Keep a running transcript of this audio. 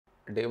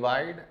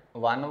Divide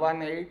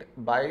 118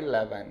 by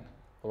 11.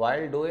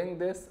 While doing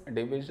this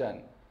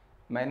division,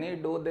 many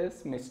do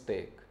this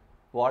mistake.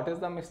 What is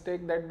the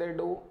mistake that they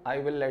do? I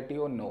will let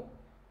you know.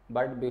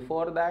 But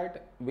before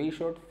that, we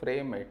should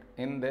frame it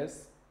in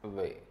this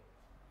way.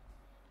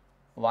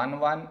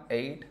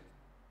 118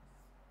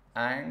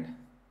 and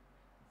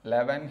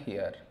 11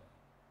 here.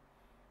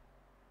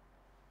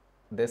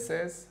 This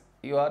is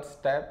your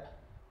step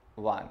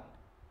 1.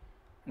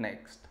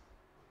 Next,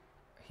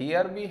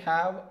 here we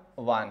have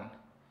 1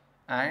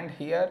 and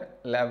here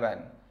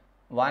 11.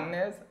 1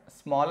 is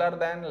smaller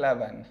than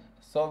 11.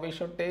 So we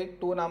should take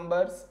two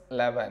numbers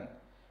 11.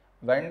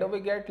 When do we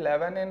get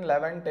 11 in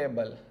 11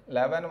 table?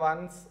 11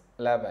 ones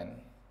 11.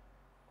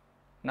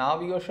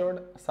 Now you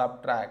should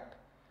subtract.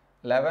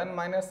 11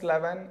 minus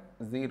 11,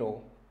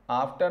 0.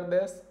 After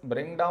this,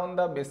 bring down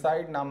the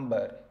beside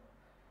number.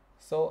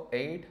 So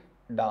 8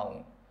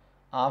 down.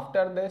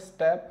 After this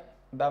step,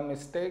 the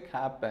mistake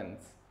happens.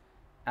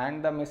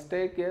 And the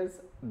mistake is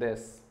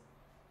this.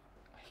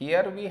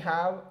 Here we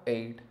have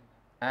 8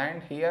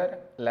 and here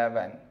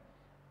 11.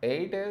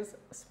 8 is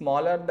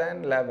smaller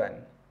than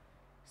 11.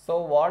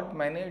 So what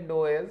many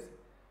do is,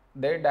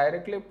 they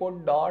directly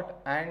put dot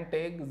and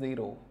take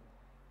 0,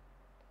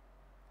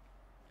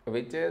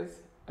 which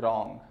is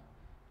wrong.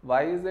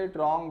 Why is it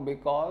wrong?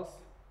 Because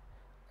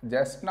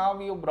just now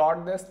you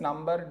brought this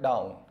number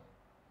down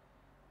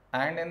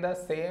and in the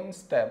same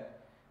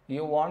step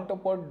you want to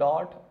put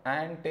dot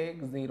and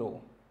take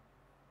 0,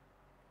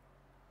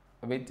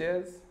 which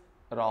is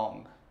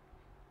wrong.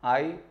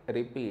 I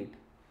repeat,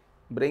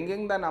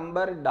 bringing the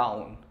number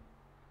down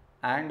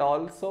and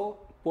also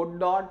put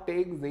dot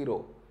take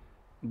 0,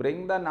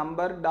 bring the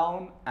number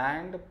down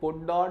and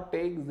put dot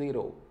take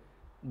 0,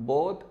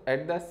 both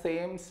at the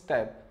same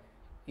step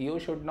you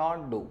should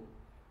not do.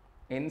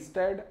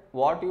 Instead,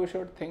 what you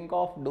should think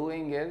of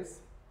doing is,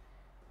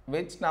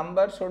 which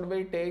number should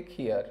we take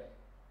here?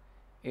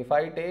 If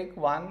I take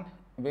 1,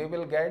 we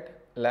will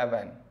get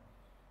 11.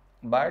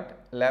 But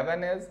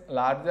 11 is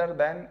larger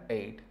than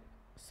 8.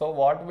 So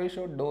what we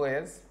should do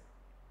is,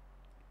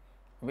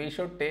 we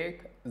should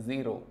take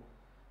 0.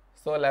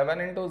 So 11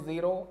 into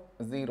 0,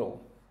 0.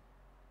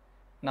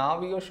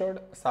 Now you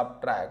should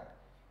subtract.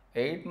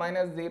 8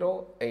 minus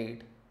 0,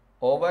 8.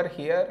 Over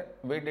here,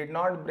 we did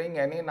not bring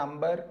any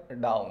number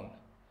down.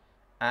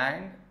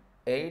 And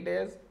 8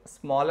 is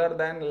smaller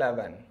than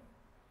 11.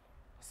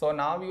 So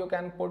now you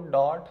can put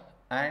dot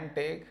and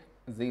take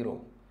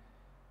 0.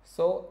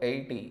 So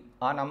 80.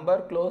 A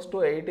number close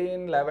to 80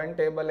 in 11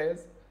 table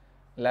is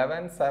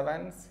 11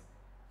 sevens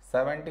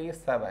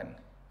 77.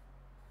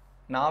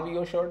 Now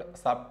you should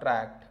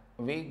subtract.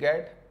 We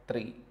get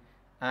 3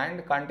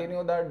 and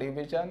continue the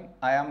division.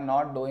 I am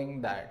not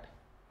doing that.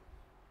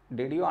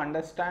 Did you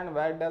understand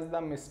where does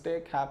the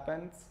mistake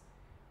happens?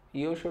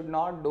 You should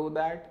not do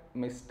that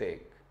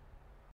mistake.